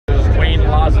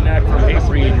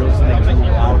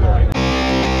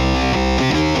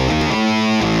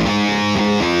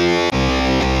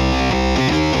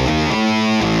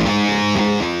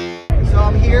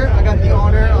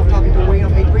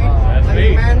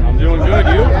Doing good,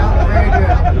 you? Yeah, very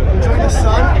good. Enjoying the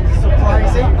sun,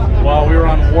 surprising. Well, we were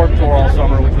on Warped Tour all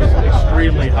summer, which was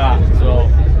extremely hot, so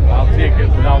I'll take it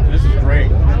without, this is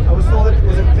great. I was told it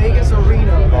was a Vegas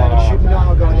arena that you should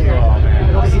not go there. Oh, man.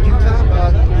 And obviously Utah,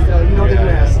 but you know the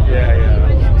US.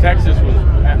 Yeah. Texas was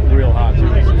real hot too.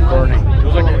 It was burning. It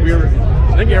was like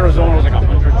I think Arizona was like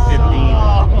 115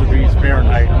 degrees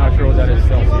Fahrenheit. I'm not sure what that is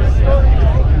Celsius.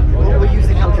 Well, we use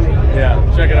the calculator. Yeah,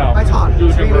 check it out. It's hot. Do the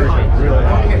It's really conversion. hot. Really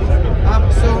hot. Okay.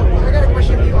 So I got a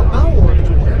question for you about Warped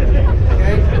Tour.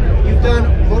 Okay. You've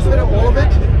done most of it, all of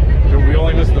it. We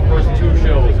only missed the first 2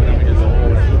 shows, and then we did the whole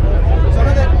rest. So I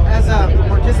know that as a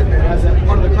participant, as a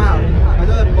part of the crowd, I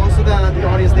know that most of the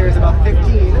audience there is about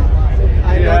 15.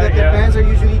 I know that the bands are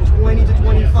usually 20 to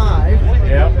 25.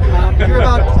 Yep. You're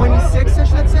about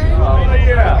 26-ish, let's say?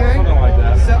 Yeah, okay. Something like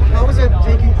that. So how is it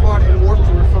taking part in Warped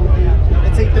Tour from the,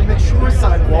 let's say, the mature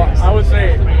side of things? I would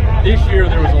say this year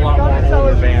there was a lot more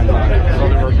older bands on it,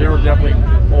 so they were definitely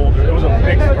older. It was a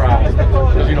mixed crowd,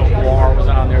 because Guar was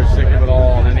on there, Sick of It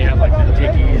All, and then they had like the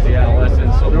Dickies, the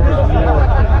Adolescents, so there was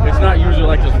more. It's not usually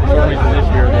like this. For some reason this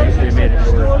year they made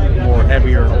it more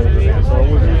heavier and older bands, so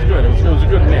it was good. It was a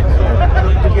good mix.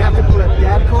 Did you have to pull a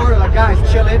dad card, like, guys,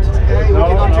 chill it, okay? We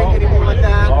cannot drink anymore like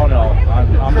that? Oh no,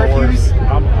 I'm the worst.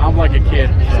 I'm like a kid.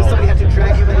 So somebody had to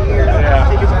drag you by the ear,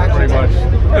 take you back. Pretty much.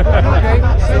 Okay,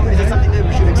 so is it something that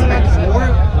we should expect more?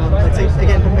 Let's say,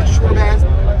 again, the mature bands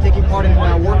taking part in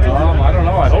Warped Tour? I don't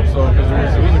know, I hope so, because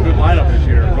it was a good lineup this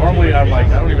year. Normally I'm like,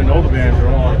 I don't even know the bands,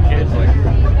 they're all kids,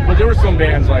 but there were some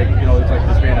bands like, it's like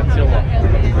this band Attila.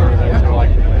 They're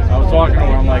like, I was talking to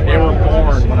them, I'm like, they were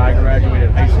born when I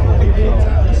graduated high school.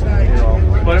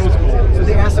 So, but it was cool. So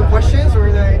they asked some questions,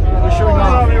 or they were showing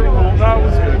off? No, they were cool. No, it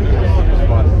was good. It was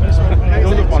fun. It was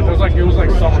fun. It was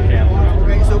like summer camp.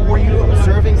 Okay, so were you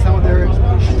observing some of their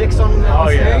shticks on stage? Oh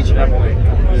yeah, definitely.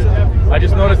 I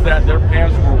just noticed that their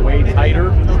pants were way tighter,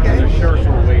 and their shirts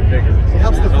were way bigger. It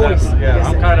helps the voice. Yeah,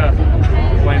 I'm kind of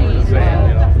playing with the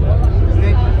same,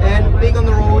 Okay, and being on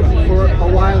the road for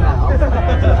a while now,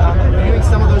 viewing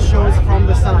some of those shows from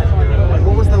the side.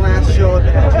 What was the last show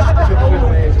that just took you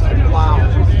away? Just, wow,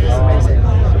 this is amazing.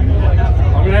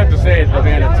 I'm gonna have to say the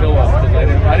band Attila, because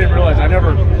I didn't realize, I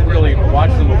never really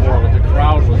watched them before, but the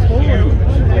crowd was huge,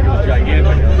 like it was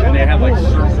gigantic, and they had like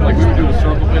we would do a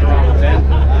circle pit around the tent,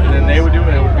 and then they would do it,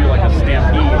 and it would be like a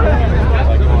stampede,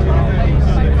 like going around.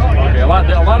 Okay, a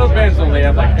lot of bands though, they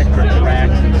have like extra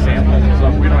tracks and samples and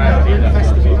stuff. We don't have any of that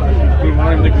stuff, so we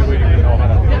don't even think we would even know how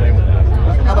to play with that.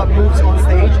 How about moves on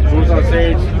stage? Moves on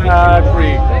stage,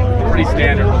 pretty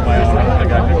standard with my own. I don't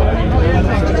think I do that.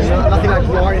 Nothing like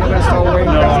Guar, you're not going to start wearing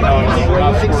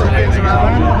using some things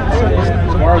around?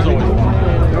 Guar's always fun.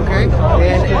 Okay,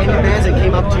 and any bands that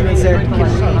came up to you and said, can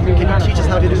you teach us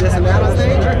how to do this and that on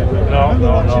stage? No.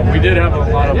 We did have a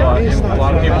lot of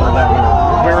people that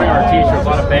were wearing our t-shirts, a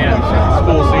lot of bands. It's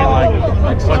cool seeing like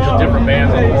a bunch of different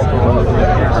bands on the Warped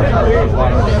Tour. A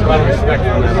lot of respect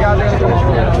for them.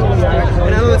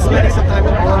 And I know it's spending some time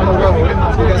on the road.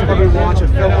 You guys probably watch a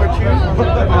film or two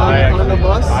on the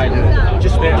bus. I did.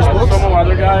 Just books? Some of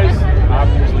other guys,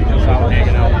 obviously just out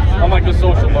hanging out. I'm like the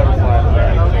social butterfly.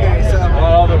 Okay, so a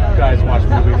lot of other guys watch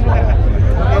movies.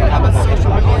 And how about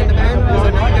social media in the band? Is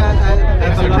there not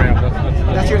Instagram.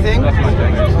 That's your thing? That's my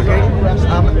thing. Okay.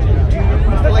 Do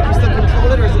you feel like you still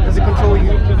control it, or does it control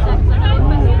you? Ooh,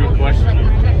 good question.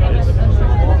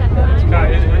 It's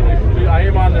kind of, I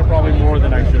am on there probably more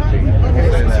than I should be. Okay,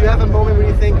 so you have a moment where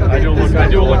you think, okay, I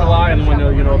do look a lot, and when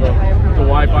the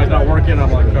Wi-Fi's not working,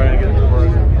 I'm like trying to get it to work.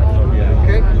 So, yeah.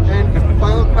 Okay. And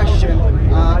final question.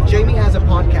 Jamie has a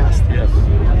podcast. Yes.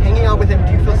 Hanging out with him,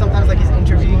 do you feel sometimes like he's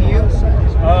interviewing you?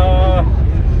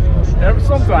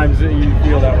 Sometimes you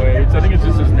feel that way. I think it's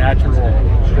just his natural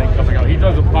thing coming out. He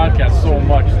does a podcast so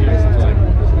much. It's like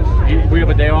we have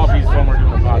a day off, he's somewhere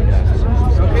doing a podcast.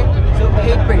 Okay. So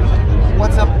Hatebreed,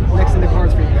 what's up next in the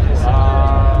cards for you guys?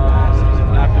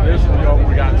 After this,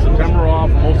 we got September off.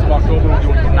 Most of October we're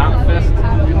doing Knot Fest